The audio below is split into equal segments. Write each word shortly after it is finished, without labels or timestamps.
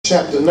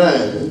chapter 9.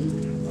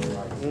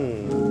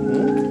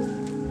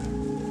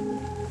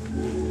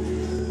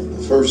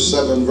 The first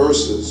 7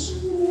 verses.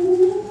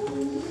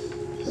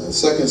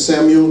 2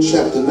 Samuel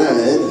chapter 9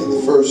 and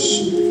the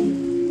first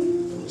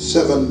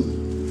 7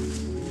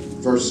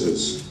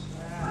 verses.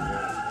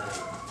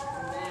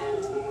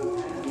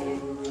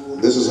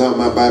 This is how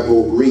my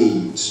Bible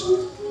reads.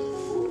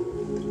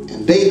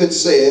 And David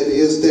said,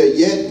 "Is there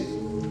yet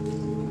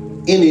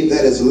any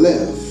that is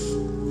left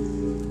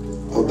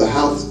of the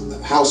house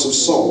of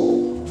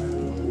Saul,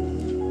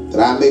 that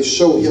I may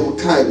show him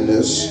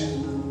kindness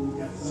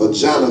for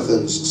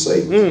Jonathan's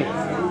sake?"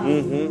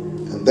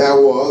 And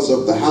there was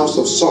of the house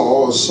of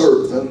Saul a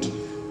servant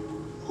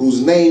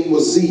whose name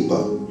was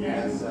Ziba.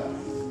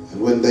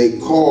 And when they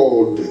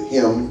called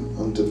him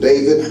unto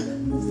David,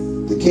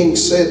 the king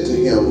said to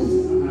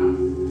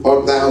him,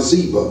 "Art thou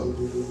Ziba?"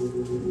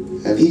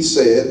 And he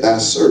said, "Thy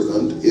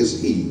servant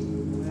is he."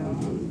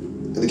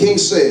 And the king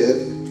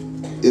said,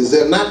 "Is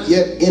there not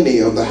yet any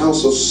of the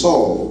house of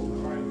Saul,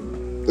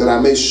 that I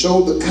may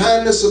show the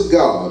kindness of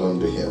God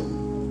unto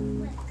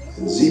him?"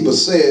 And Ziba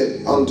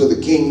said unto the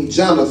king,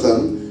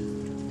 "Jonathan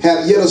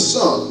hath yet a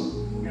son,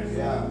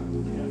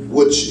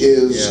 which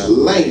is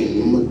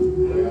lame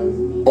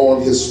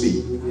on his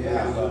feet."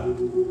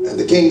 And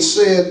the king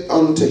said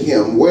unto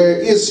him, "Where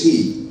is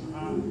he?"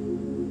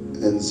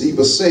 And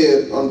Ziba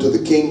said unto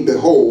the king,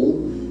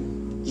 "Behold,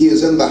 he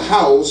is in the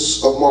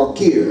house of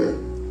Machir,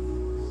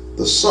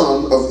 the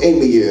son of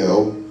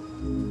Amiel,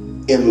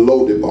 in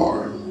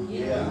Lodebar."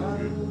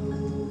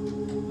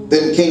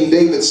 Then King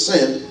David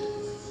sent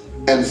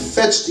and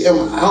fetched him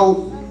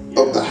out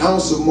of the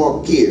house of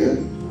Machir,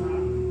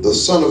 the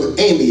son of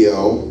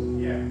Amiel,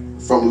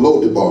 from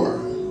Lodebar.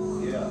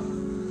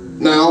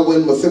 Now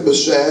when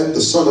Mephibosheth,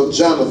 the son of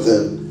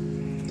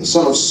Jonathan, the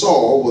son of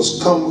Saul, was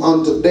come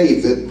unto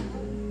David,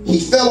 he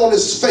fell on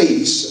his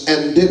face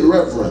and did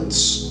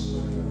reverence.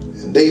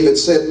 And David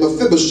said,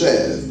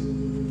 "Mephibosheth."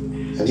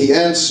 And he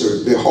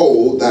answered,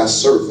 "Behold, thy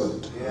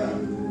servant."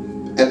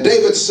 And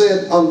David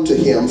said unto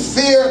him,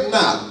 "Fear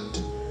not,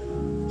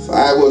 for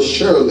I will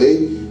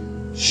surely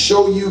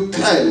show you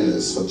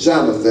kindness for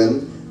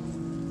Jonathan,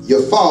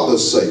 your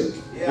father's sake,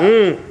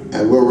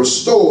 and will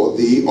restore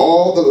thee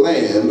all the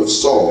land of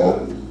Saul,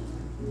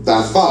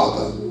 thy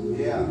father.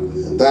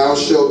 And thou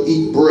shalt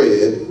eat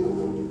bread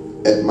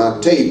at my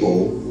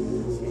table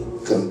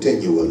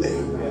continually."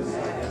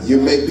 You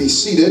may be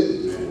seated.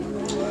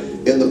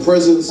 In the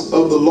presence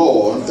of the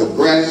Lord, the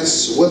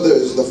grass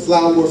withers, the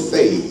flower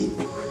fade,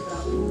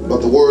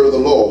 but the word of the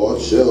Lord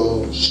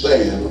shall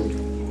stand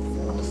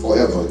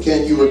forever.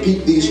 Can you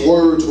repeat these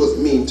words with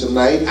me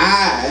tonight?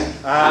 I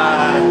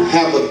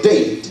have a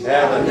date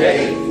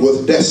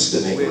with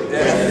destiny.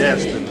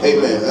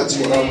 Amen. That's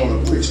what I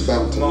want to preach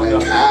about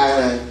tonight.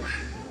 I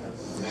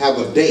have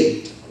a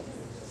date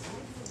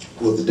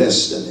with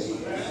destiny.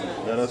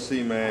 Let us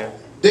see, man.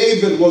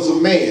 David was a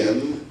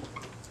man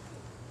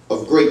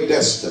of great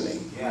destiny.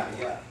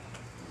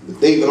 But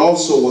David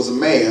also was a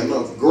man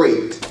of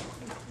great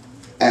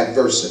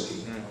adversity.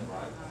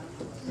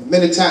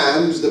 Many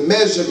times the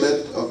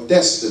measurement of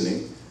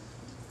destiny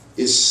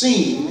is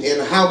seen in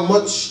how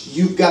much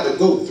you've got to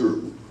go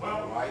through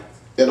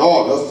in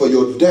order for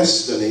your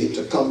destiny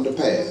to come to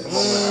pass.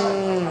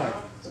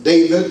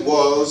 David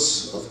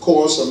was, of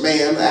course, a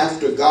man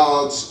after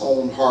God's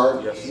own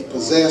heart. He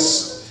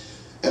possessed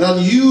an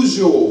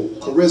unusual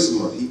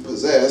charisma. He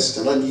possessed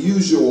an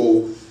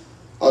unusual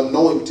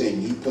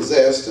anointing. He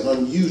possessed an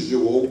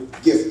unusual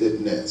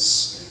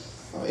giftedness.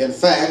 In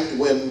fact,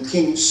 when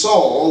King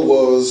Saul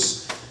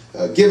was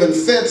given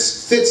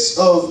fits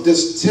of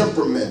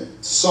distemperament,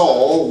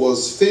 Saul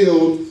was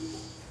filled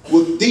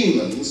with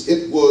demons.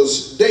 It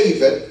was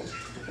David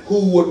who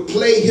would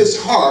play his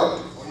harp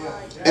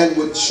and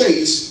would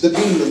chase the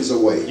demons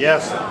away.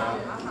 Yes.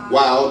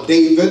 While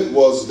David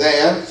was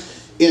there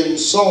in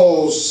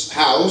Saul's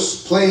house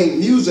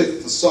playing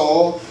music for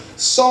Saul,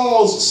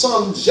 Saul's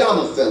son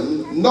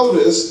Jonathan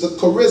noticed the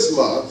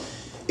charisma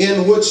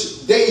in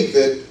which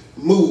David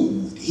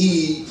moved.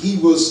 He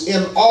was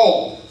in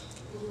awe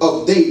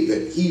of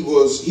David. He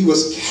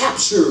was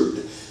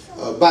captured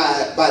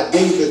by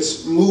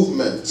David's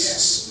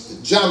movements.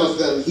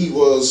 Jonathan, he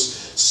was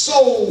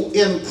so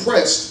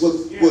impressed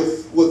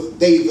with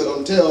David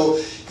until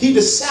he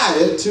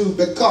decided to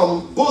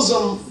become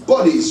bosom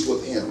buddies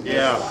with him.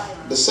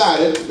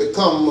 Decided to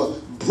become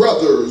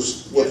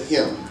brothers with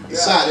him.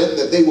 Decided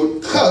that they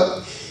would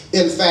cut,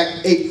 in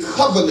fact, a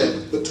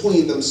covenant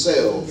between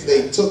themselves.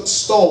 They took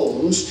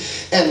stones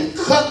and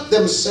cut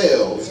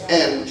themselves,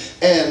 and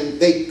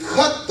they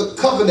cut the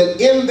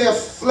covenant in their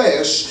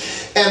flesh,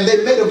 and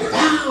they made a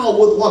vow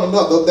with one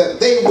another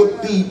that they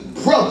would be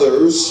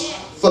brothers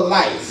for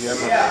life.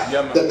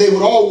 That they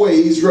would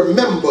always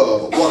remember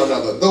one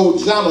another. Though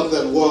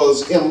Jonathan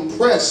was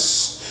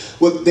impressed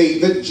with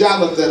David,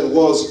 Jonathan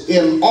was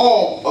in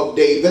awe of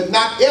David.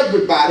 Not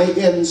everybody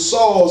in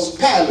Saul's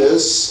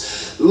palace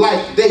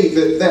liked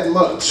David that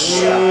much,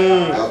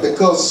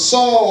 because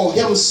Saul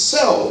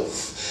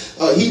himself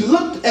he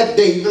looked at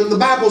David, and the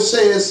Bible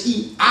says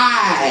he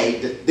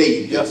eyed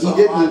David. Yes,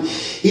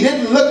 he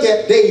didn't look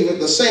at David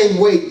the same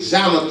way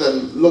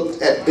Jonathan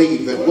looked at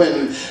David.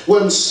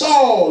 When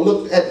Saul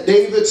looked at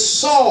David,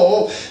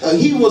 Saul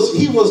he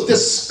was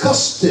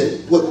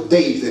disgusted with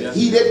David. Yes.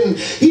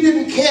 He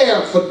didn't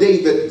care for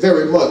David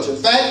very much. In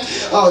fact,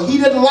 he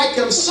didn't like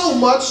him so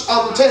much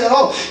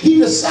until he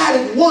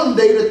decided one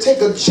day to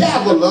take a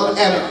javelin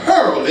and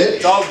hurl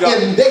it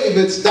in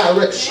David's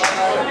direction.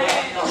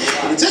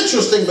 It's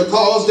interesting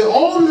because the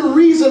only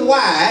reason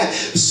why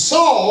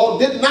Saul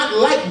did not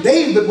like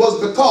David was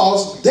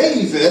because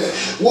David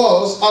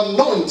was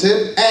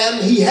anointed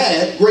and he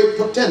had great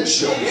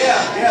potential.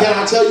 Can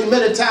I tell you,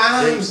 many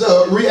times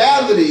the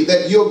reality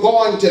that you're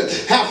going to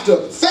have to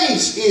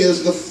face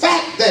is the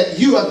fact that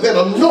you have been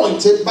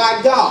anointed by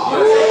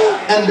God.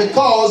 And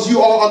because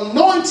you are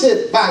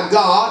anointed by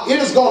God, it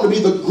is going to be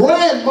the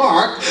grand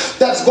mark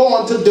that's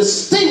going to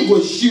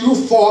distinguish you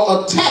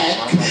for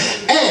attack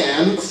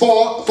and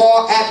for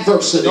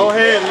adversity. Go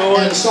ahead,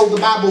 Lord. And so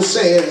the Bible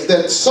says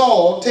that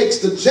Saul takes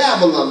the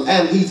javelin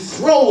and he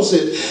throws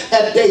it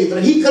at David.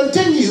 And he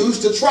continues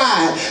to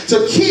try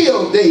to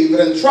kill David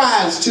and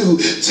tries to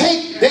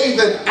take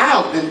David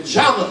out. And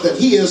Jonathan,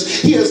 he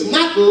is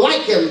not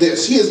liking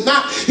this. He is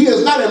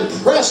not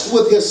impressed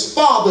with his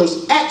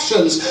father's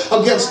actions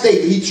against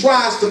David. He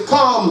tries to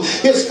calm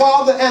his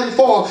father, and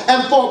for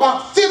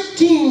about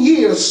 15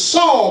 years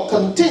Saul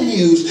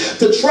continues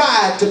to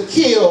try to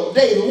kill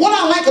David. What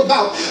I like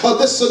about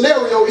this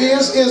scenario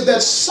is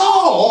that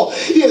Saul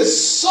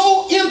is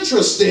so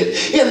interested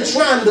in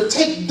trying to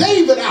take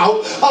David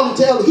out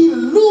until he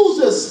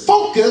loses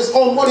focus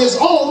on what his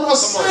own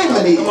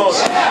assignment is.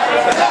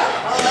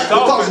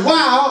 Because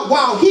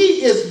while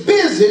he is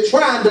busy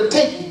trying to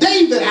take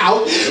David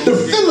out, the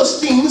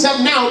Philistines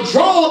have now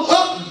drawn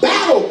up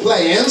battle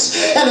plans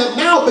and have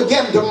now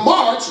begun to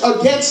march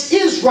against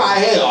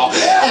Israel.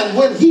 And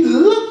when he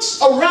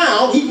looks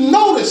around, he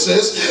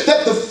notices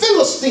that the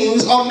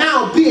Philistines are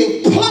now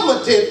being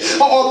plummeted,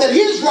 or that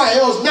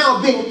Israel is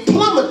now being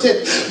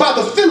plummeted by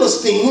the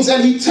Philistines.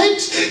 And he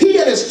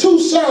and his two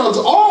sons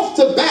off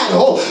to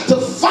battle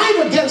to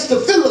fight against the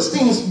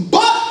Philistines,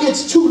 but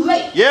it's too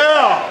late.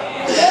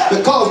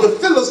 Because the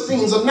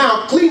Philistines are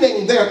now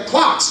cleaning their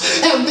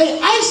clocks, and they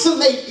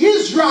isolate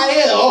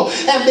Israel,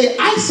 and they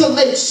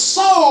isolate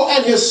Saul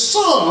and his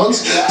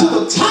sons to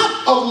the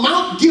top of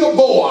Mount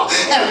Gilboa.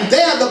 And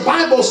there the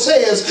Bible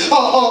says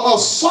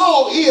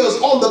Saul is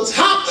on the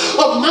top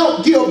of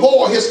Mount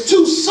Gilboa. His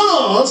two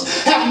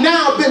sons have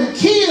now been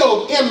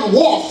killed in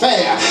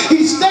warfare.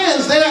 He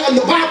stands there, and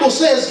the Bible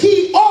says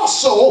he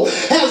also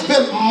has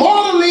been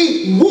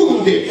mortally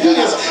wounded. He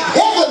is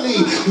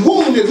heavily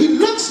wounded. He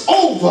looks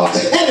over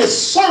at his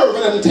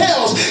servant and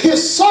tells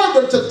his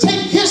servant to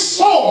take his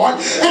sword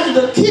and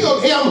to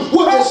kill him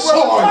with his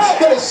sword.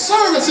 But his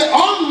servant said,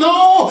 oh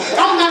no,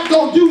 I'm not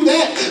going to do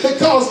that,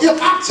 because if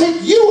I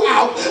take you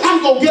out,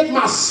 I'm going to get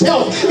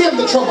myself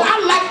into trouble. I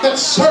like that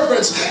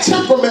servant's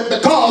temperament,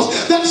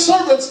 because that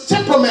servant's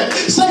temperament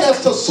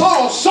says to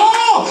Saul,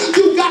 Saul,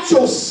 you got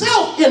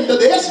yourself into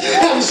this,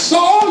 and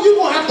Saul, you're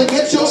going to have to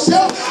get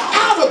yourself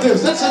out of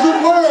this. That's a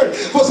good word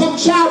for some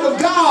child of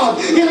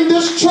God in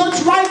this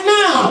church right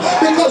now,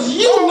 because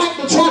you like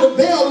to try to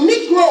bail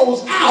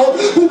Negroes out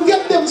who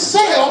get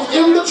themselves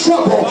into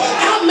trouble.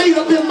 I made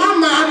up in my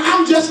mind,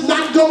 I'm just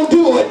not going to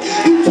do it.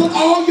 You took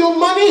all your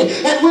money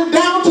and went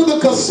down to the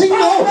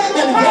casino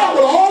and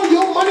gambled all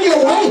your money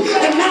away,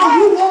 and now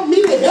you want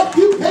me to help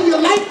you pay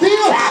your light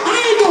bill? I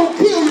ain't going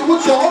to kill you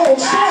with your own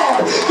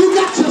sword. You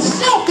got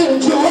yourself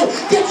into it.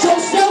 Get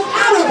yourself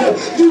out of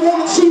it. You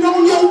want to cheat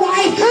on your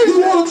wife,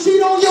 you want to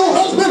cheat on your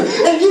husband,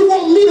 and you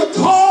want me to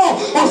call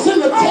or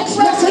send a text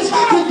message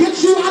to get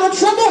you out of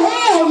trouble?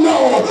 Hell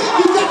no.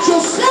 You got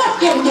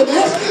yourself into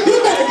this.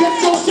 You better get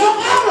yourself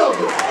out of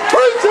it.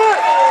 Preach it!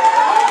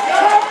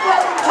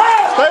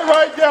 Stay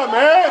right there,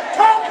 man.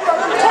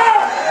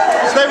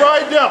 Stay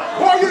right there.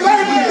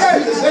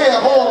 He's there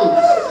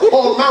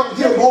on Mount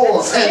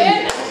Gilboa,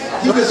 and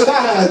he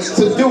decides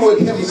to do it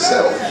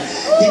himself.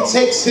 He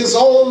takes his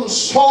own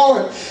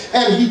sword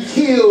and he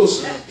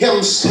kills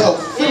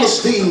himself.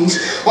 Philistines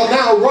are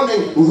now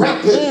running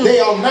rampant. They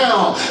are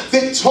now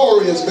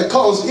victorious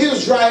because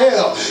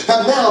Israel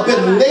have now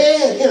been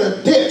led in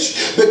a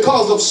ditch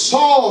because of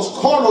Saul's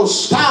carnal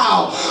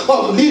style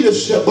of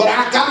leadership. But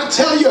I gotta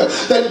tell you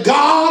that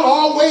God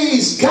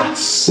always got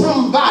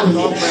somebody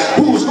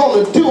who's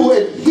going to do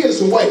it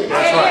his way.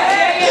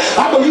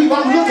 I believe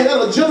I'm looking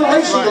at a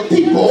generation of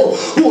people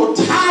who are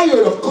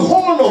tired of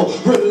carnal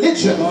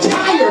religion,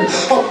 tired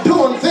of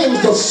doing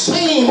things the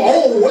same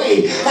old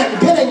way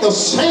and getting the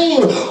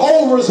same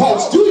old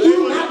results. Do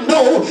you not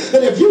know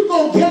that if you're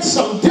going to get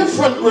some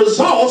different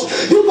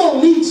results, you're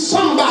going to need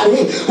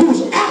somebody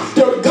who's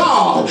after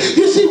God?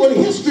 You see, when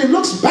history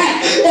looks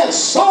back at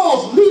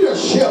Saul's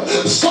leadership,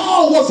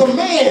 Saul was a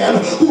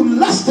man who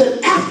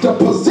lusted after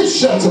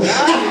positions and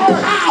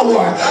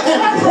power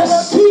and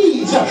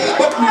prestige,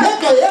 but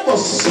never ever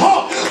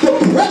sought the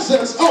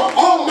presence of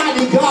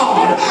Almighty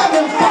God.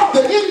 In fact,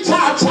 the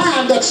entire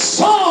time that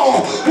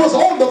Saul was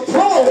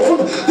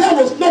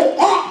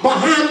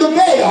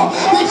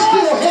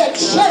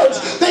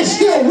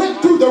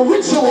a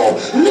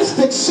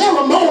ritualistic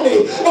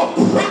ceremony of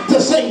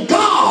practicing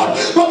God,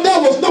 but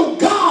there was no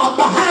God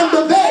behind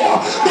the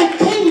veil. They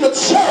came to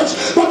church,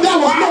 but there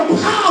was no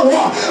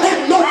power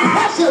and no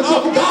presence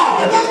of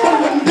God. But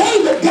when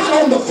David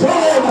got on the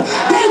throne,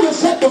 David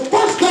said, the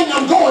first thing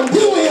I'm going to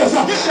do is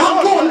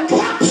I'm going to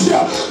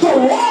capture the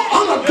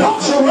raw,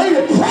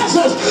 unadulterated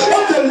presence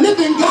of the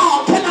living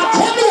God. Can I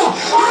tell you,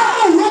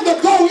 I'd rather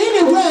go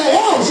anywhere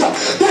else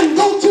than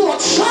go to a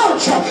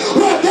church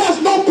where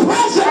there's no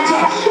presence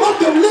of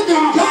the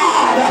living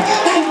God.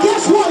 And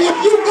guess what? If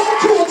you go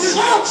to a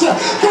church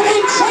that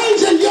ain't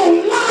changing your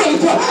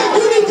life,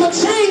 you need to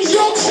change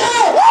your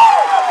church.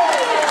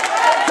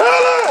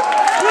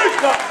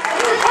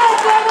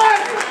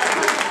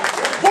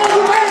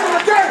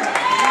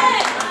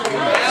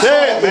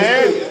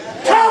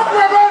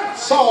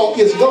 Saul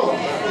is gone,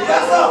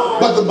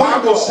 but the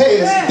Bible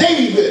says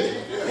David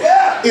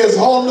is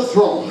on the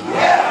throne.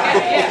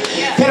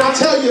 Can I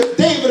tell you,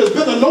 David has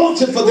been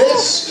anointed for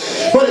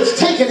this, but it's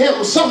taken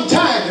him some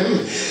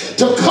time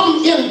to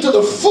come into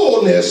the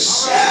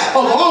fullness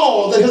of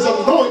all that his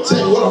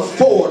anointing would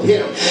afford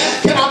him.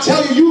 Can I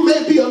tell you, you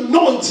may be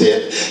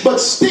anointed, but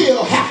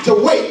still have to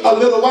wait a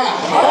little while.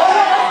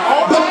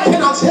 But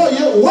can I tell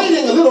you,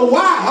 waiting a little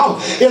while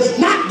is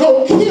not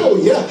going to kill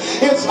you.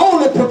 It's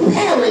only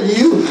preparing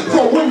you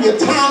for when your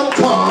time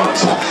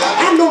comes.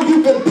 I know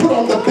you've been put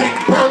on the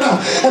back burner,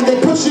 and they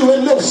put you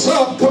in little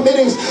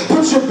subcommittees,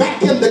 put you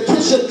back in the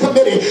kitchen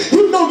committee.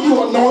 You know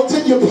you're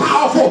anointed, you're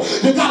powerful,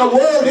 you got a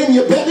word in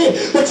your belly,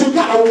 but you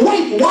got to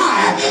wait.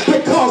 Why?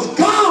 Because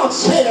God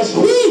says,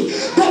 he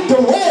that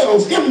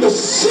dwells in the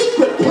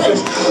secret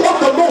place of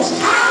the Most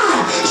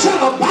High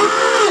shall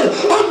abide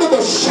under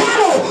the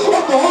shadow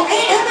of the Lord.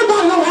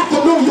 Everybody don't have to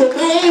know your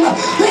name.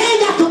 They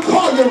ain't got to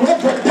call you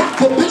Reverend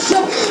Dr.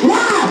 Bishop.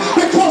 Why?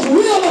 Because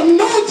real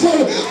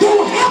anointing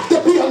don't have to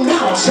be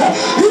announced.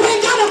 You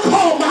ain't got to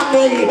call my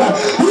name.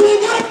 You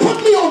ain't got to put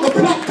me on the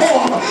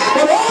platform.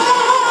 But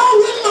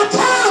when my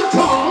time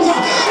comes,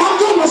 I'm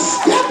going to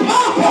step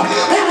up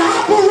and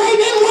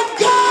operate in what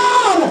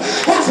God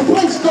has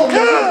placed on me.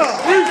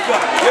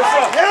 Yes,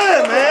 sir.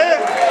 Yeah, man.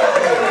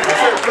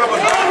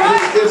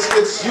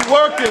 You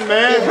working,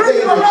 man.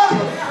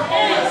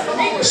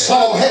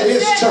 Saul had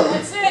his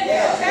turn.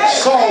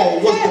 Saul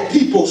was the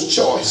people's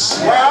choice,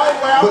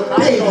 but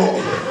David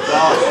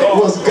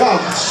was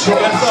God's choice.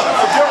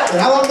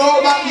 And I don't know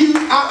about you.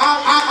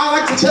 I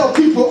like to tell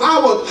people I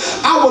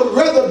would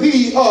rather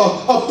be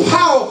a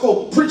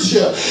powerful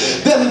preacher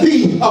than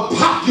be a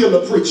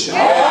popular preacher.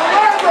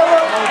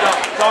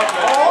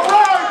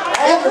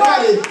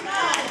 Everybody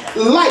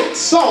liked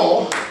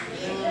Saul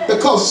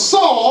because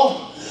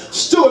Saul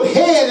stood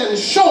head and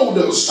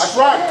shoulders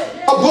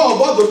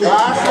above other men.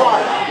 That's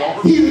right.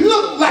 He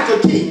looked like a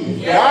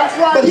king,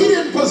 but he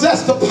didn't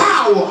possess the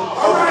power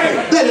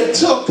that it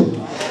took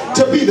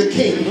to be the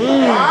king.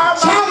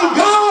 Child of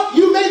God,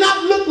 you may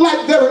not look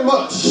like very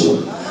much,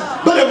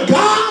 but if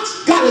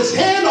God's got his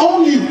hand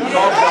on you,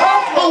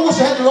 I wish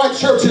I had the right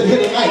church in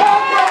here tonight.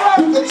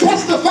 You can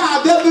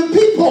testify there have been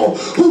people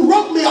who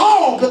wrote me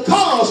off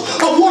because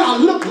of what I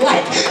look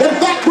like. In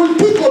fact, when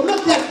people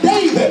looked at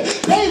David,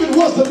 David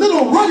was the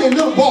little running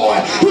little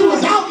boy. He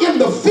was out in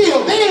the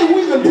field. They didn't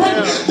even bring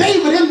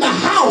David in the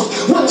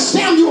house when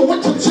Samuel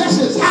went to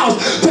Jesse's house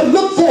to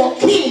look for a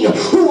king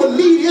who would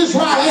lead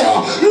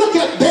Israel. Look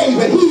at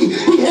David.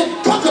 He had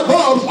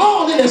cucabubs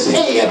all in his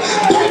head,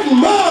 dirt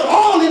and mud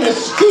all in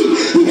his feet.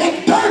 He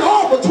had dirt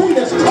all between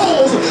his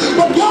toes.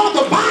 But y'all,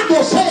 the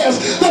Bible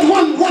says that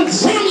when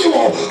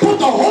Samuel put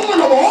the horn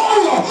of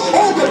oil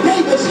over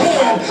David's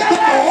head,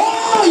 that the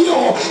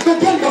oil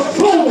began to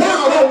flow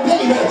down on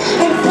David.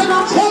 And can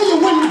I tell you,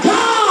 when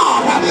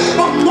God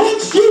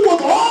anoints you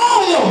with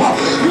oil,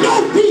 no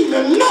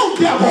demon, no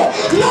devil,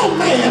 no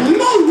man,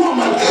 no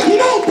woman,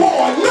 no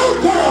boy, no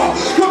girl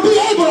will be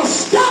able to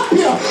stop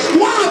you.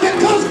 Why?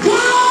 Because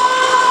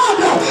God,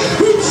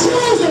 he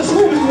chooses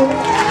who he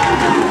wants.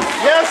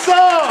 Yes,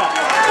 sir.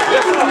 He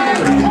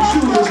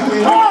chooses who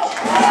he wants.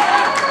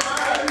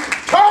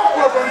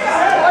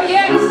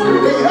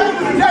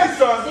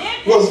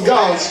 Was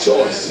God's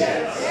choice.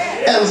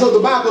 And so the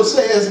Bible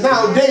says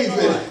now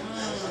David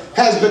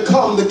has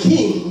become the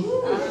king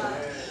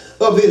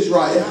of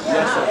Israel.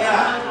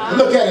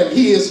 Look at him.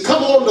 He has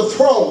come on the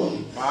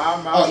throne.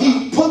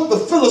 He put the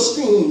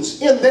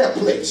Philistines in their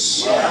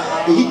place.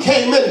 He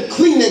came in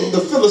cleaning the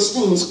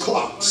Philistines'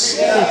 clocks.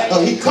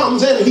 He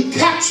comes in and he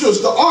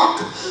captures the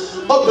ark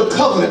of the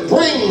covenant,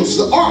 brings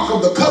the ark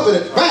of the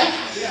covenant back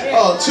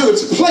to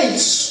its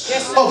place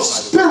of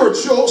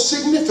spiritual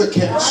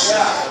significance.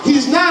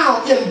 He's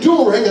now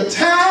enduring a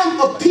time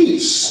of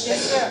peace,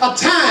 a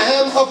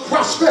time of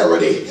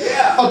prosperity,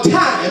 a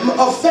time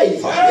of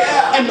favor.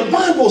 And the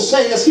Bible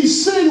says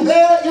he's sitting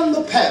there in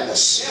the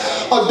palace,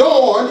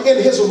 adorned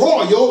in his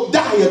royal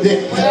diadem.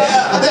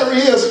 There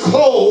he is,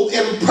 clothed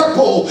in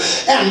purple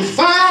and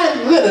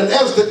fine linen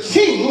as the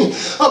king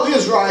of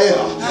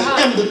Israel.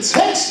 And the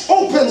text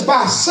opens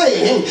by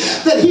saying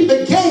that he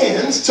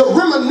begins to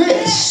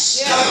reminisce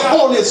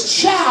on his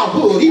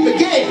childhood. He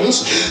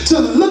begins to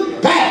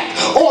look back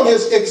on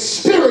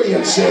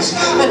experiences,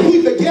 and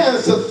he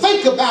begins to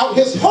think about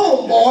his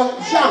homeboy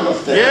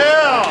Jonathan.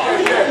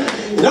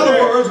 Yeah. In other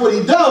words, what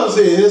he does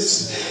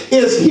is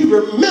he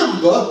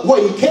remember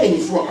where he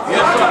came from.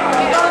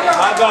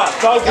 Let's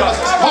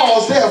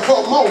pause there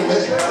for a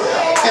moment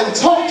and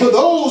talk to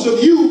those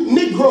of you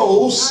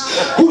Negroes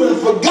who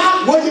have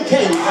forgot where you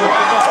came from.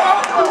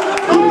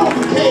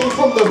 You came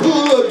from the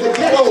hood, the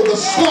ghetto, the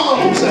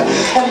slums,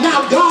 and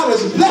now God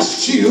has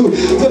blessed you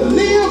to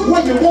live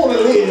where you want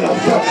to live,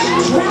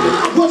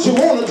 drive what you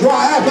want to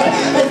drive,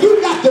 and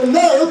you got the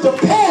nerve to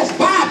pass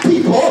by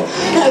people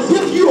as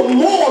if you're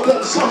more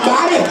than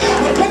somebody.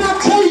 But can I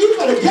tell you, you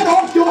better get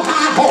off your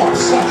high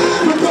horse,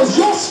 because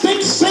your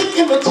stink sink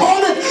in the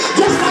toilet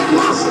just like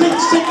my stink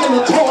sink in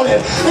the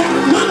toilet,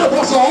 and none of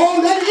us are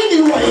all that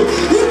anyway.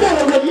 You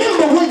better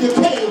remember where you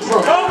came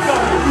from.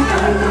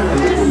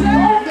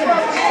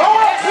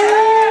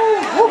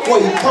 Where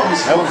he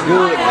comes from. That was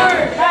good.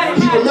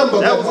 He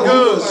remembered that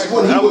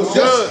when he was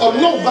just a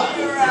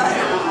nobody,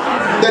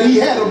 that he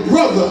had a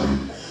brother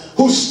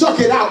who stuck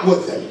it out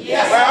with him.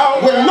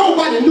 When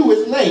nobody knew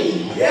his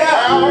name,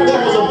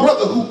 there was a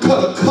brother who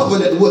cut a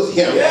covenant with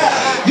him.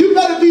 You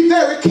better be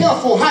very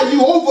careful how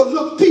you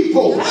overlook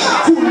people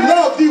who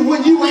love you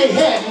when you ain't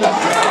had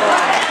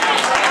nothing.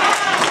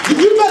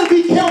 You better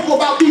be careful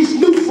about these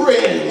new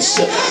friends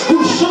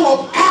who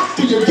show up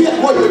after you get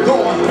where you're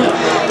going.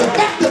 The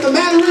fact of the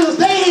matter is,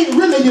 they ain't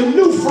really your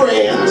new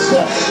friends.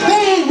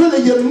 They ain't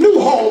really your new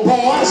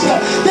homeboys.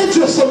 They're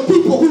just some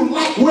people who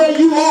like where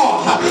you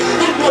are.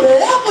 And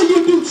whatever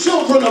you do,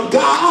 children of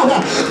God,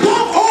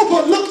 don't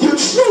overlook your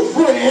true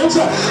friends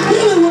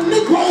dealing with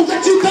Negroes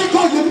that you think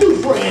are your new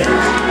friends.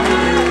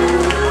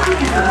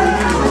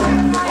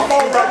 Come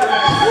on, brother.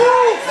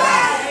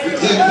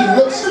 He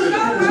looks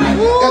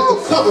at the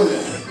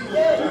covenant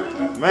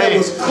that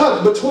was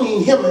cut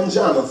between him and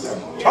Jonathan.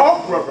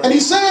 And he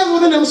said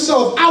within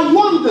himself, I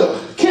wonder,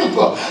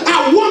 Kemper,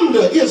 I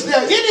wonder, is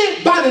there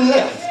anybody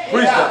left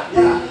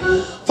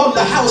from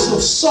the house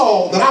of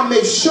Saul that I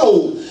may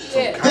show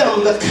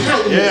them the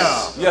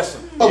kindness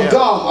of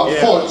God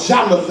for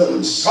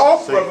Jonathan's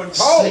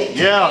sake?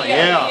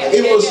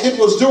 It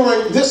was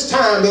during this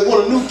time that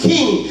when a new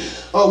king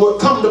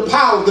would come to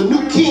power, the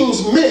new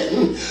king's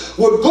men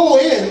would go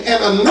in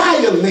and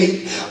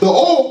annihilate the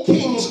old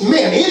king's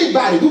men.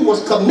 Anybody who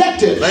was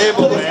connected to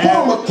the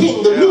former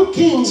king, the new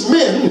king's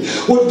men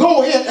would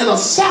go in and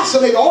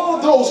assassinate all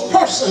of those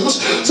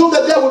persons so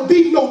that there would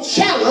be no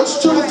challenge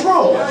to the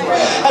throne.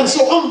 And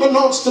so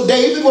unbeknownst to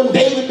David, when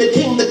David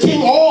became the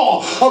king,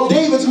 all of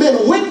David's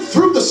men went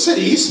through the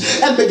cities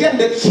and began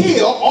to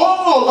kill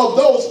all of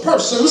those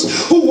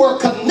persons who were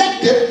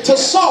connected to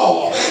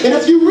Saul. And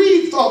if you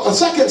read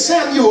 2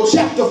 Samuel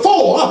chapter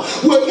 4,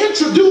 we're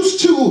introduced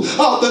to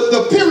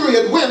the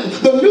period when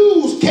the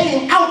news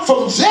came out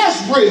from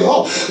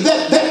Jezreel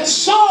that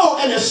Saul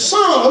and his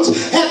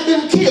sons had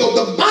been killed.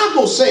 The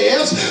Bible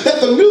says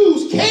that the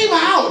news came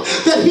out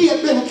that he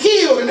had been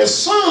killed and his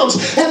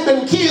sons had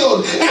been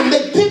killed, and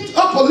they picked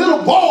up a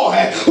little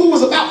boy who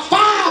was about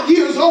 5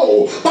 years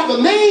old by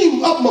the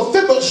name of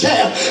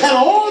Mephibosheth, and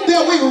on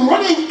their way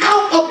running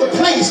out of the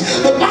place,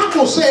 the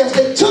Bible says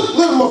they took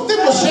little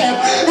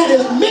Mephibosheth and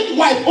his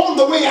midwife on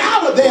the way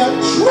out of there,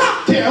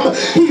 dropped him.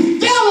 He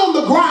fell on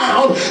the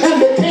ground and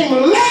became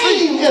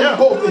lame in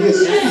both of his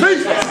feet.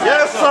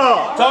 Yes, sir.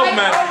 Talk,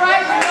 man.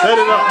 Set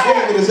it up.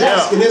 David is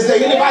asking, is there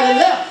anybody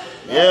left?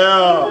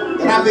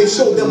 That I may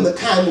show them the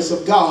kindness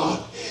of God.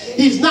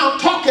 He's now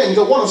talking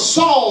to one of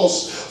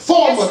Saul's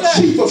former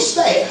chief of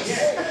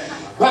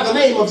staff by the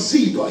name of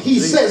Ziba. He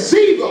says,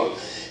 Ziba,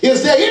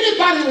 is there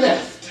anybody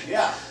left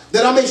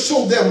that I may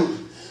show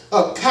them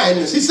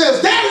kindness? He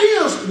says,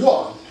 there is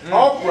one.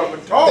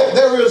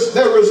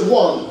 There is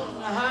one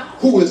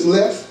who is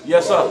left.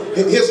 Yes, sir.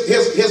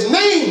 His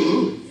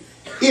name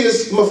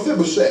is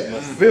Mephibosheth.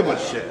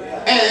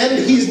 And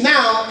he's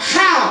now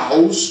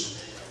housed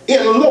in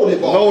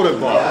Lodebar.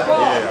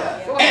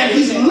 And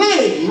he's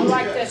lame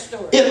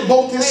in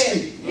both his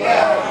feet.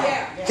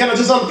 Can I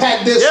just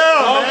unpack this?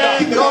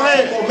 Keep it on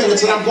 10 more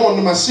minutes and I'm going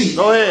to my seat.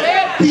 Go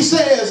ahead. He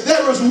says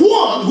there is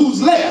one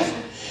who's left.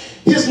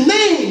 His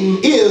name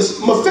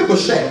is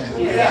Mephibosheth.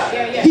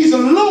 He's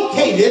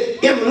located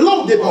in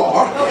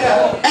Lodebar,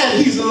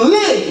 and he's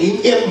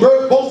lame in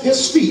both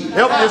his feet.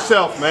 Help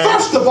yourself, man.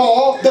 First of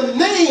all, the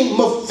name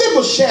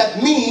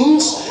Mephibosheth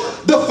means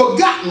the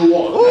forgotten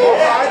one.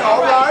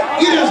 All right.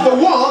 It is the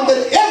one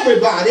that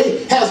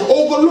everybody has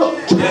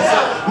overlooked.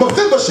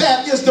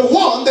 Mephibosheth is the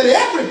one that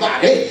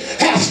everybody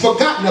has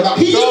forgotten about.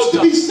 He used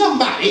to be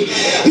somebody.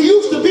 He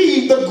used to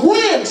be the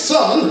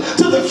grandson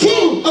to the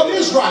king of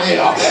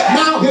Israel.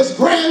 Now his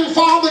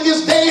grandfather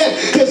is dead.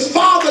 His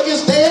father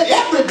is dead.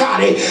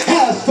 Everybody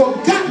has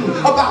forgotten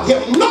about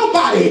him.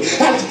 Nobody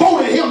has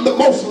voted him the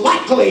most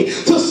likely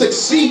to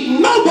succeed.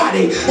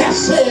 Nobody has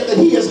said that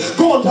he is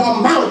going to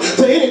amount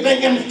to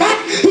anything. In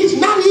fact, he's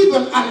not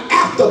even an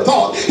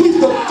afterthought. He's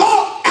the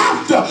thought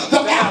after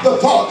the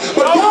afterthought.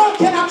 But God,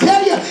 can I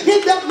tell you,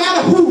 it doesn't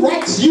matter who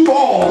writes you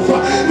off.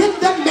 It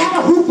doesn't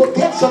matter who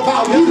forgets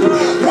about you.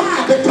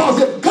 Why? Because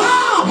if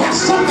God has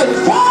something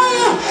for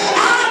you,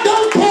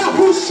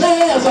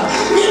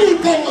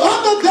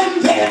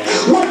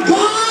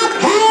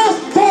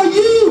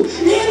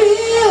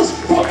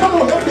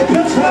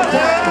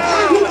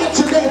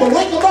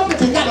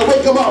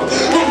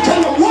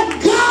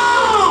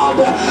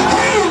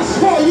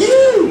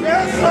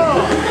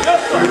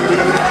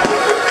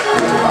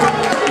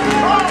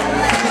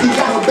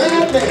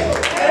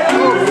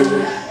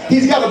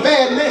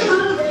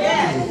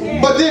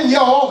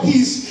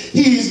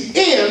 he's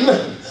in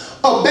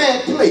a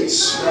bad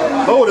place.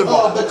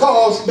 Lodebar.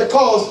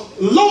 Because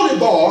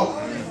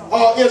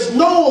Lodebar is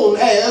known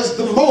as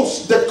the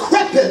most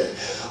decrepit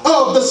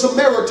of the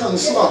Samaritan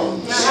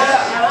slums.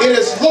 It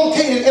is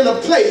located in a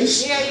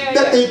place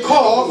that they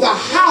call the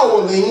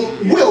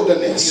Howling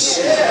Wilderness.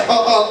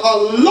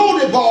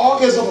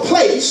 Lodebar is a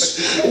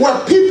place where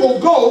people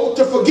go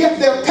to forget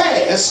their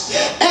past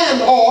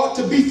and or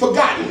to be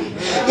forgotten.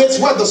 It's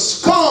where the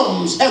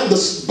scums and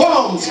the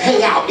bums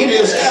hang out. It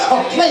is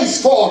a place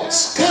for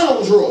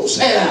scoundrels,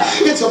 and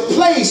it's a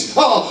place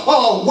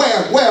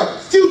where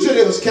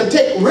fugitives can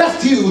take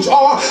refuge,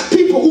 or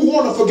people who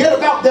want to forget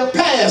about their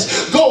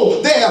past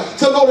go there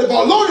to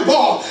Lodebar.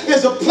 Lodebar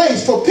is a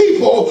place for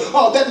people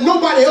that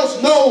nobody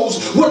else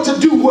knows what to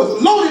do with.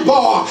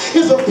 Lodebar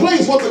is a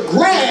place where the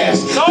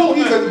grass don't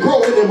even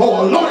grow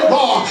anymore.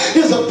 Lodebar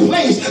is a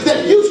place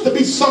that used to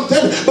be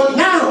something, but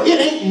now it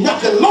ain't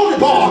nothing.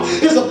 Lodebar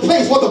is a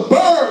place where the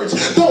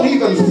birds don't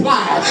even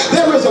fly.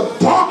 There is a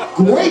dark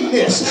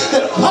greatness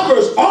that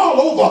hovers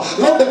all over.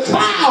 The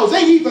clouds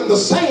ain't even the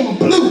same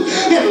blue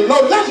in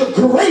Lodebar. There's a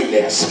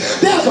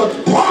greatness. There's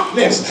a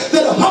darkness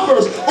that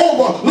hovers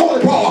over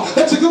Lodebar.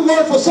 That's a good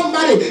word for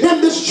somebody in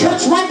this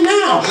church right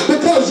now,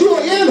 because you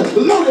are in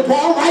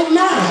Lodebar right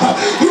now.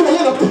 You are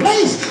in a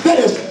place that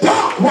is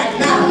dark right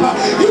now.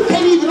 You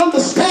can't even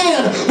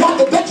understand why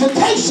the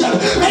vegetation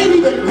ain't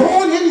even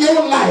growing in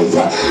your life.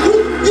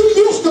 You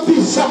used to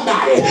be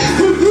somebody.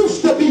 You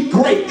used to be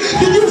great.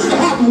 You used to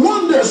have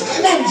wonders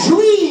and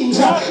dreams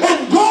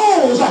and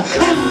goals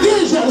and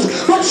visions,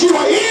 but you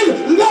are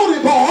in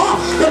Lodebar.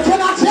 But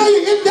can I tell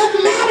you, it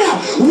doesn't matter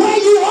where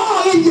you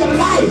are in your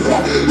life.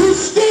 You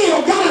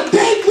still got to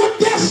date with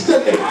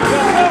destiny.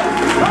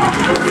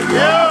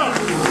 Yeah.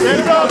 Set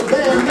it up.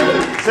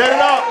 Set it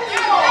up.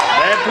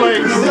 Bad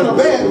place. He's in a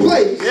bad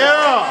place.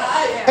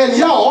 Yeah. And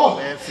y'all,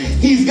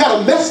 he's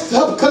got a messed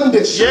up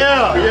condition.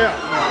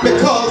 Yeah.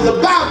 Because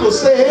the Bible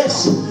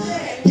says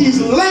he's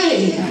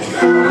lame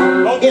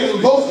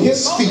in both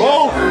his feet.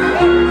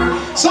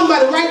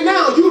 Somebody right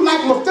now, you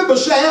like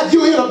Mephibosheth,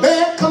 you're in a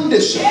bad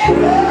condition.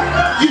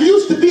 You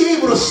used to be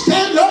able to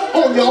stand up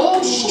on your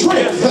own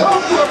strength.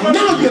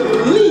 Now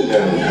you're leaning.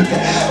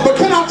 But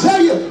can I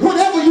tell you,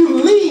 whenever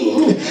you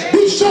lean,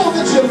 be sure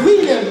that you're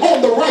leaning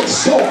on the right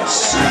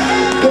source.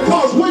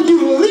 Because when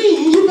you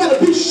lean, you better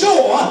be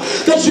sure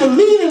that you're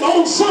leaning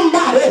on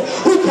somebody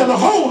who can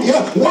hold you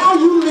while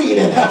you're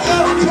leaning.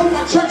 I told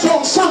my church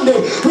on Sunday,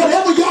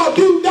 whatever y'all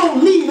do,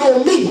 don't lean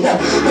on me,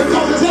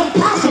 because it's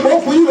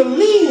impossible for you to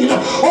lean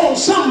on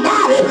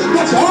somebody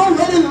that's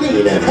already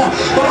leaning. But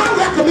I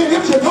recommend,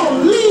 if you're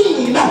going to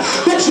lean,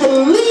 that you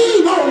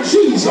lean on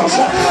Jesus,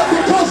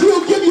 because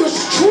he'll give you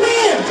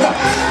strength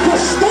to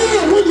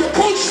stand when you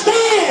can't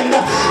stand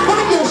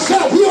by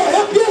yourself. He'll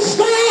help you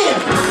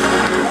stand.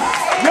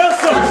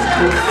 Yes, sir.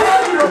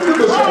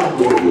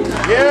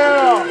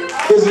 Yeah.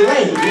 His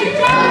lame.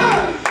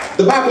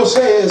 The Bible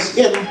says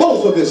in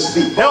both of his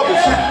feet. Help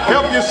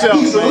yourself.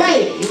 He's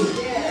lame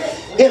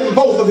in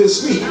both of his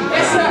feet.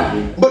 Yes,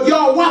 sir. But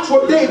y'all watch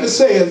what David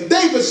says.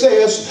 David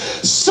says,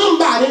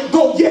 somebody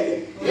go get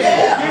him.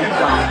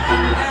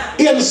 Yeah.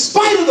 In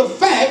spite of the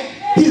fact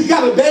he's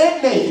got a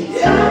bad name.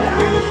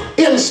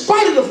 In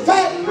spite of the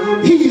fact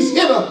he's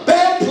in a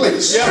bad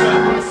place.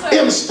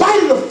 In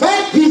spite of the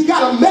fact he's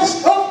got a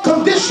messed up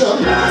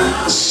condition,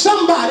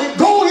 somebody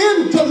go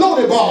into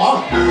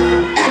Lodebar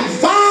and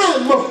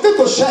find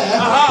Mephibosheth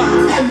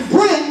and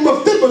bring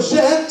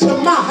Mephibosheth to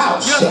my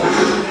house.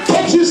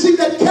 Can't you see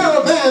that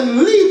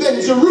caravan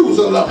leaving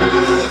Jerusalem,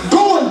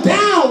 going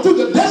down through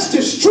the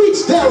dusty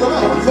streets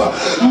thereof,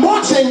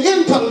 marching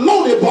into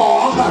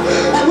Lodebar?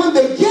 And when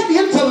they get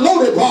into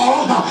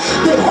Lodebar,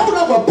 they hold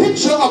up a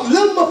picture of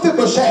little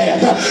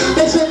Mephibosheth.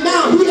 They said,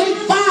 now he ain't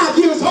 5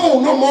 years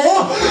old no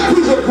more.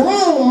 He's a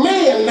grown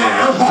man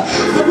now.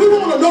 But we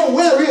want to know,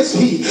 where is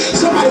he?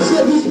 Somebody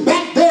said he's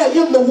back there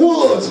in the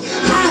woods,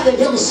 hiding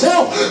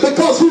himself,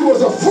 because he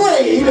was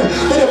afraid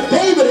that if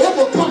David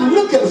ever come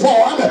looking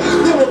for him,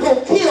 they were going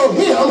to kill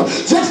him,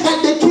 just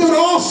like they killed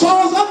all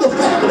Saul's other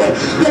family.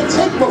 They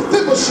take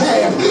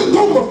Mephibosheth,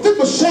 throw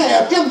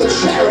Mephibosheth in the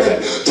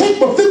chariot, take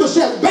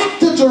Mephibosheth back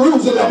to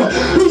Jerusalem.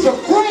 He's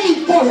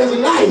afraid for his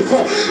life.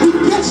 He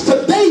gets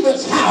to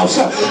David's house,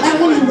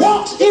 and when he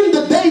walks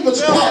into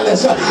David's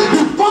palace,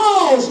 he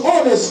falls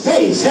on his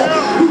face.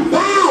 He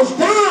bows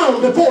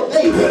down before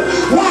David.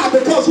 Why?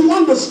 Because he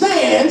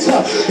understands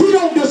he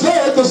don't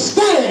deserve to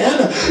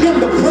stand in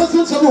the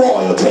presence of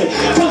royalty.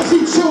 So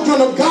see,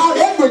 children of God,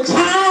 every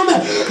time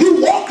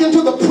you walk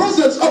into the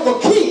presence of a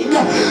king,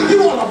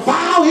 you want to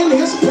bow in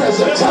his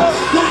presence. Now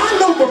I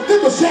know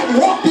Mephibosheth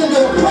walked into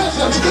the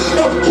presence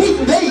of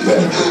King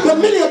David, but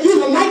many of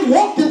you tonight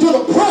walked into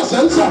the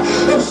presence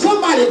of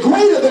somebody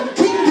greater than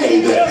King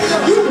David.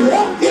 You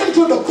walked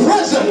into the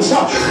presence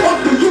of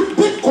the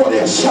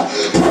ubiquitous,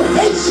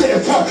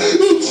 pervasive,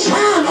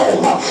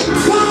 eternal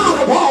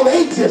God of all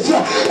ages.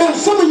 And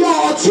some of y'all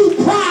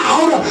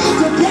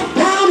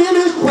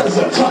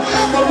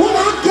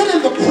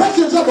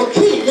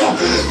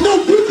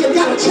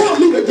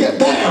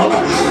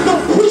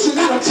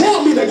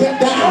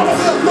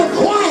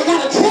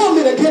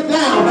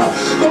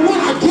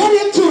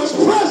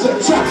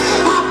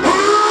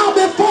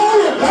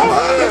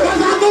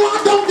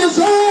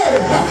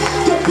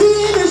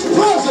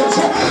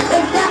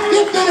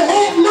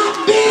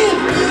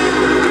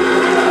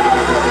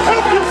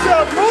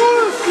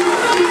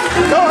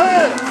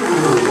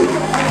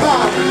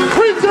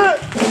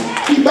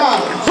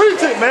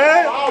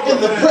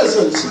in the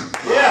presence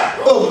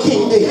of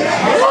King David.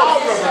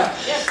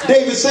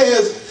 David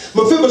says,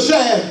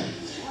 Mephibosheth,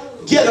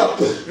 get up,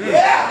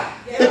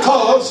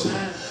 because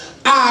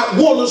I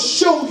want to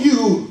show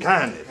you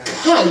kindness.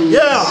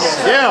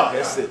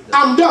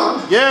 I'm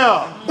done.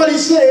 But he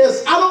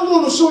says, I don't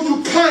want to show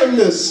you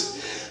kindness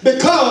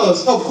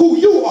because of who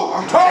you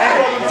are, but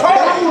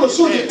I want to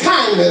show you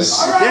kindness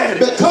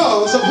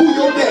because of who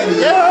your daddy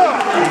is.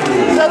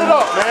 Set it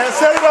up, man.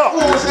 Set it up. Who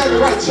was at the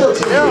right church?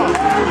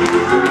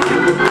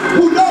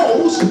 Who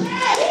knows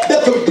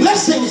that the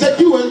blessings that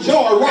you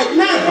enjoy right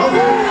now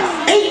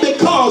ain't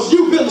because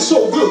you've been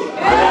so good.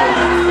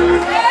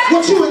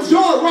 What you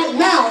enjoy right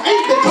now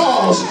ain't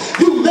because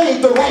you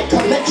made the right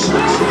connections.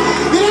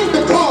 It ain't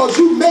because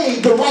you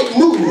made the right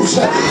moves.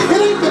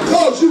 It ain't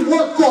because you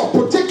work for a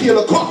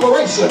particular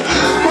corporation.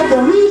 But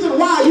the reason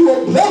why you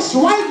are blessed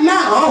right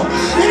now,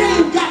 it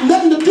ain't got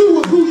nothing to do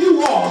with who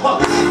you are.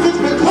 It's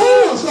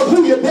because of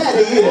who your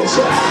daddy is.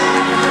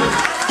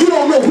 You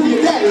don't know who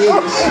your daddy is.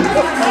 Can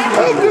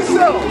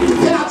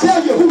I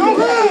tell you who your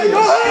daddy is?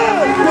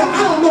 Well, I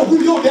don't know who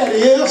your daddy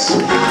is.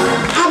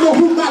 I know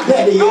who my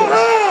daddy is.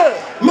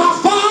 My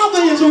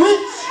father is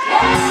rich.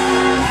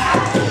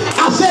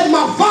 I said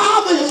my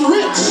father is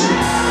rich.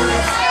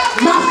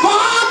 My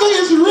father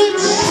is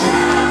rich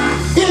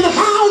in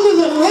houses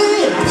and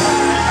land,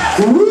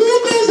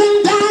 rubies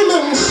and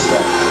diamonds,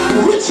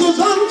 riches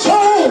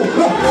untold.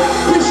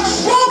 His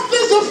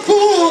trophies are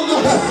full.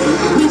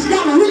 He's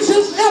got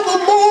riches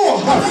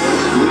evermore.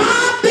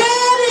 My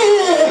daddy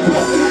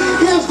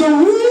is the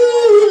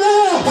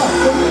ruler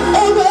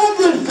of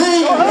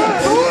everything.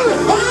 The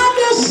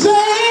Bible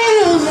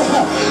says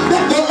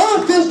that the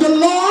earth is the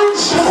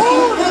Lord's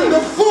and the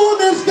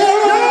fullness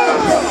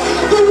thereof,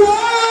 the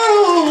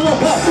world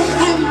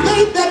and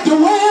they that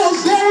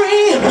dwells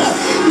therein.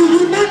 Do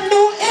you not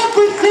know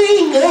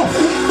everything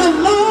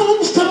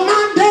belongs to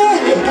my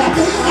daddy?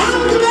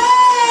 I'm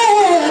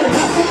glad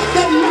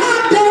that my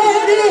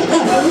daddy,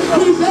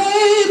 he's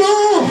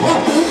able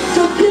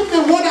to give me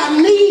what I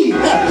need.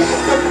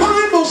 The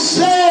Bible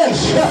says,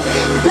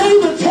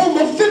 David told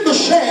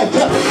Mephibosheth,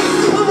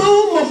 come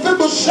on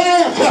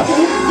Mephibosheth,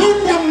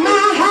 into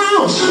my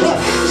house,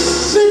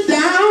 sit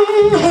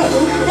down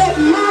at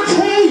my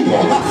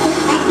table.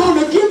 I'm going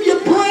to give you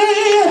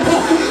bread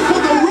for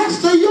the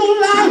rest of your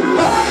life.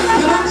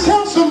 Can I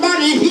tell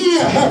somebody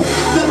here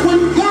that when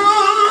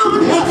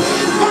God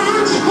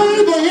finds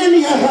favor in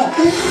you,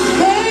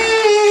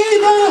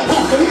 favor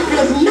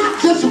is not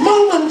just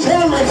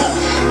momentary,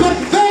 but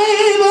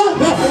favor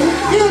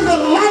is a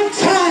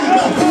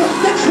lifetime.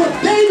 That's what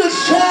David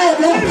said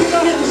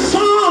in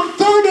Psalm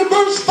 30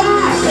 verse 5.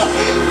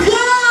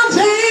 God's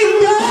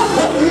anger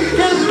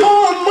is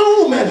for a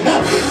moment,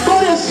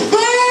 but his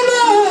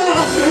favor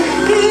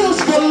is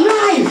for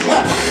life.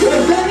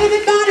 Is there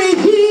anybody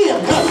here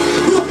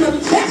who can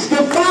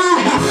testify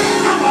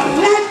I'm a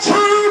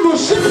lifetime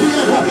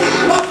recipient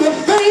of the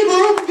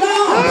favor of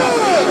God?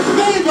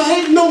 Favor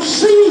ain't no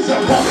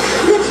season.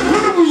 It's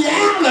my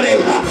reality.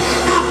 I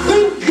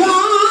thank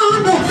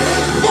God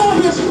for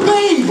his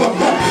favor,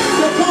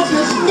 because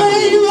his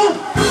favor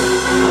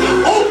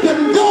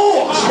opened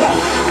doors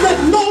that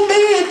no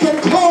man can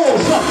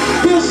close.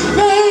 His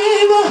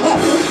favor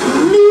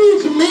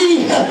leads me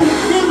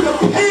in the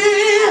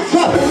path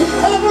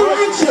of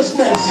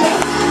righteousness.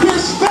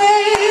 His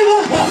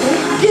favor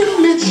gives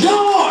me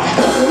joy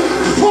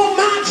for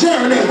my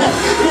journey.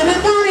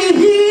 Anybody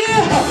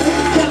here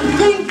can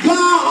thank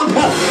God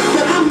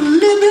that I'm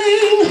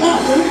living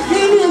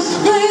in his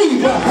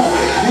favor.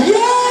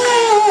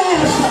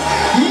 Yes,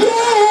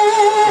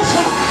 yes.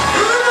 I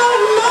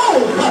don't know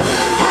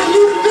how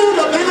you feel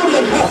about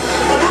it,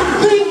 but I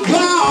thank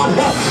God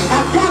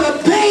I've got a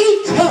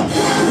date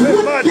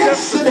with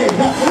destiny.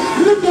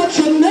 Look at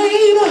your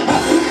neighbor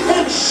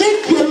and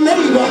shake your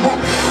neighbor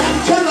and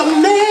tell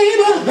them,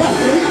 neighbor,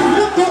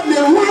 look at me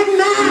right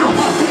now,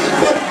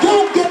 but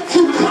don't get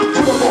too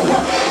comfortable.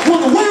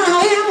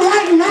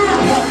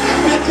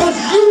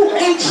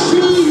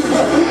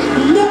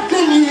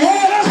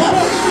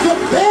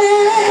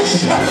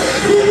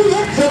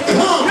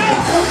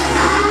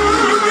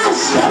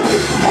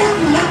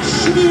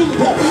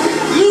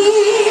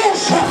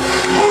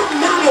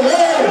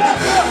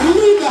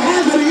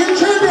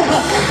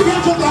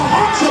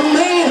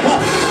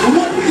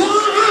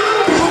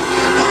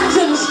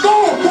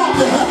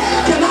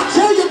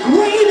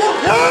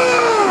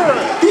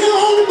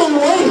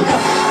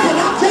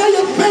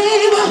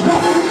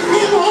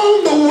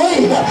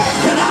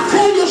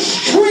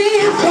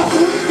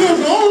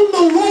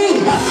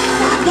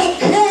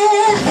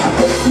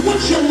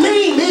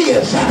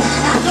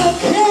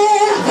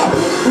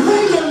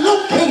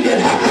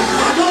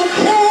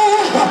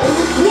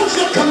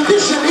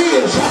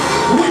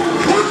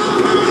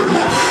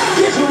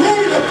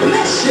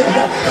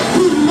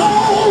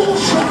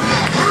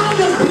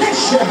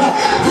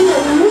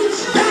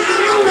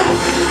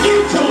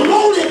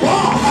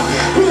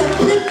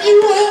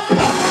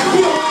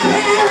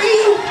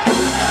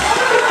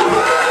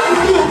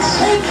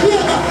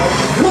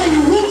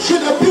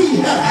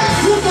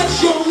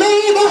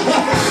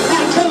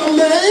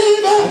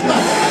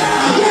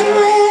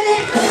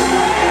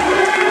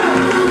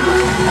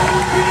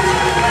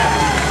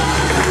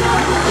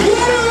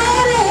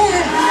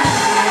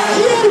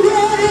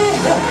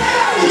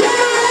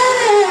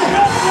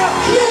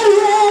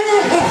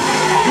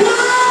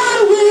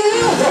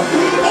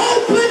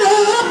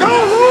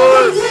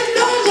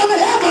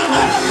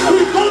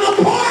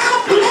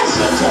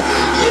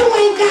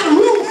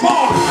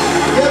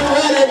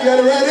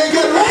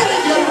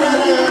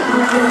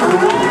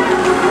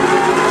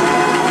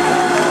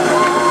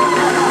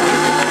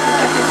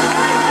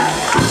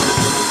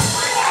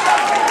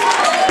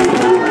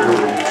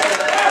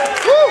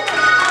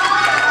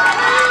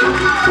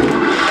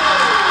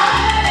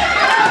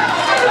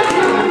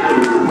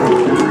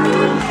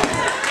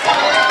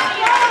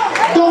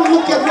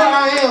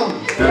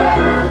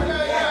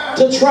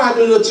 try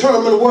to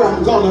determine where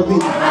I'm gonna be.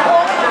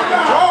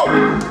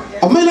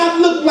 I may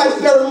not look like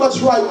very much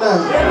right now,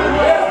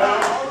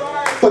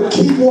 but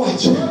keep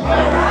watching.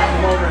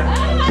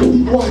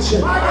 Keep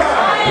watching.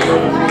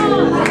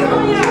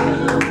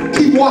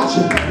 Keep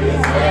watching.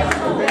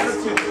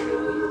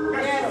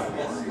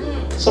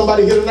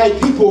 Somebody here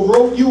tonight, people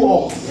wrote you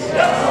off.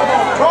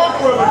 Talk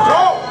with him,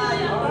 talk.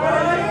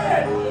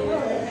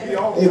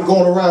 They're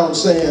going around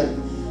saying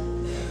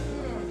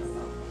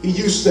he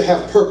used to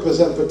have purpose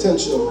and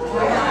potential.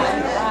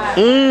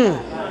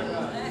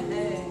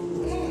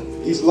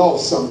 He's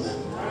lost something.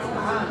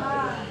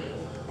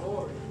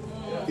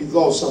 He's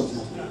lost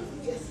something.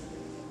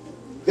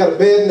 Got a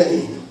bad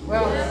name.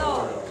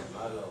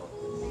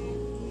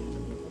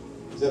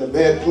 He's in a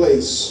bad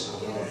place.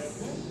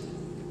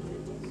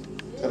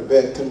 Got a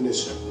bad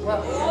condition.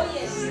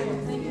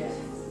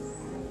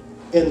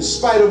 In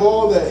spite of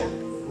all that,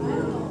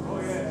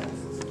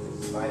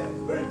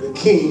 the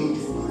king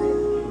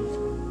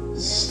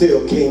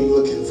still came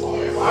looking for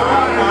him.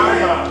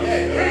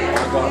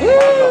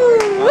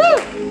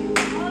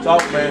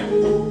 Talk,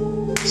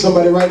 man.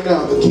 Somebody right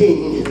now, the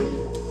king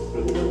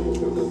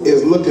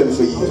is looking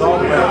for you.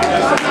 Talk, man.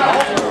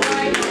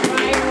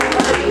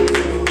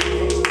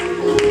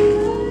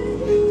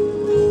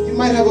 You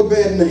might have a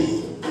bad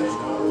name.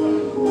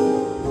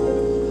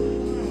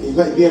 You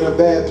might be in a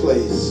bad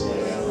place.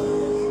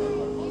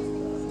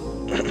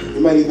 You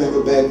might even have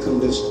a bad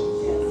condition.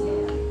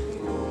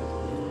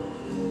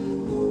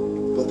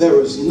 But there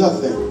is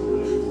nothing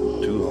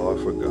Too hard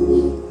for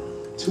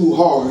God. too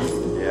hard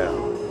Yeah.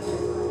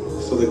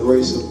 for the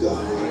grace of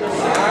God.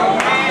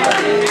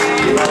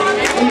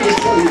 Let me just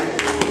tell you,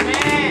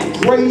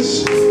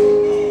 grace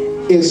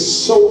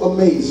is so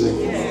amazing.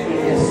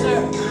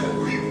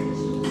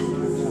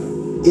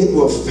 It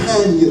will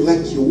find you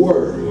like you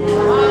were,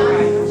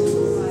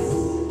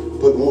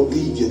 but won't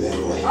leave you that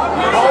way.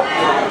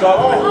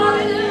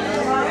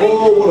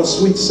 Oh, what a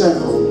sweet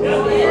sound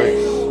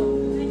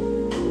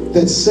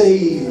that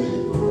saved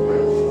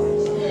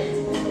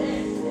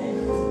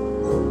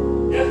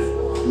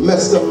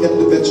messed up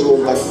individual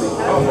like me.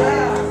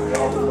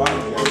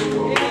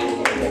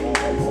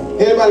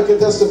 Anybody can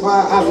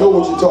testify? I know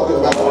what you're talking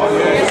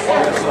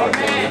about.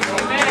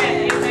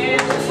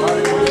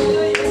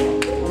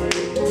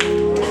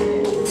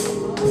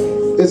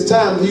 It's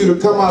time for you to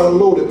come out of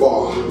Loaded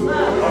Bar.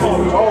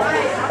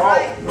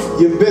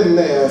 You've been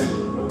there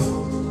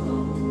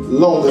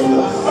long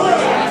enough.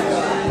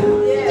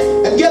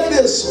 And get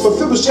this,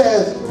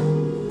 Mephibosheth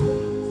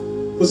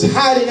was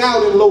hiding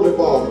out in Loaded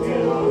Bar,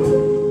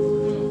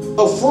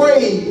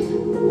 afraid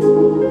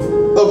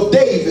of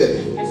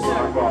David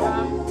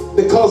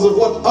because of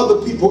what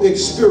other people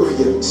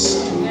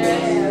experienced.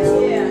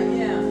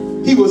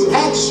 He was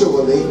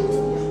actually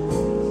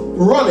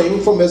running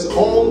from his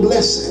own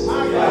blessing.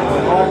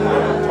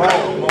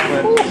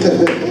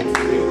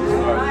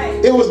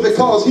 It was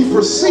because he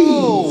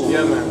perceived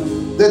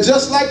that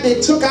just like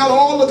they took out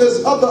all of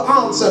his other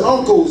aunts and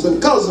uncles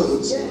and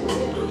cousins,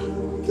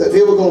 that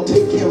they were going to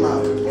take him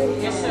out.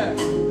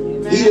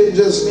 He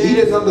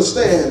didn't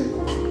understand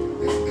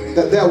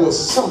that there was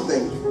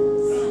something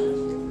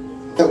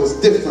that was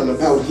different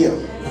about him.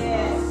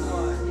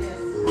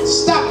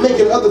 Stop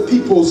making other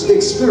people's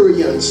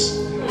experience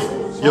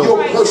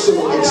your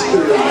personal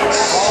experience.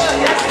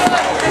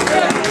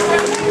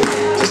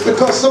 Just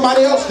because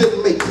somebody else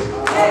didn't make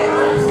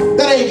it,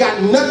 that ain't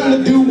got nothing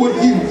to do with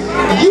you.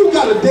 You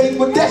got a date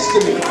with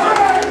destiny.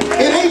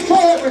 It ain't for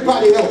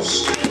everybody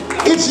else.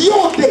 It's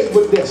your date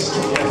with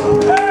destiny.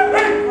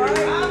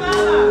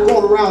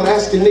 Going around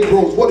asking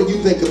Negroes, what do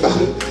you think about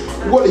it?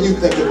 What do you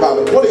think about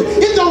it?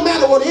 It don't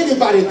matter what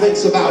anybody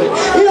thinks about it.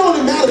 It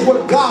only matters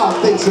what God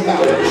thinks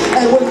about it.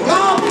 And when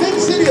God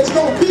thinks it, it's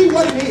going to be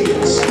what it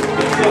is.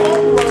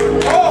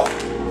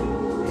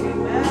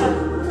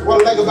 What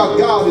I like about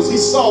God is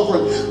he's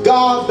sovereign.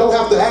 God don't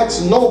have to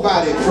ask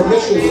nobody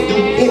permission to do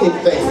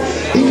anything.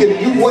 He can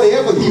do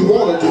whatever he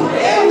want to do,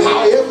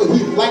 however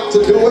he like to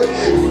do it.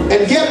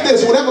 And get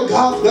this, whatever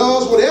God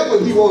does, whatever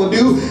he want to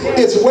do,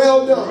 it's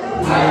well done.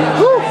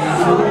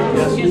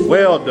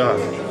 Well done.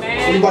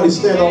 Everybody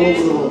stand all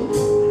over the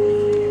room.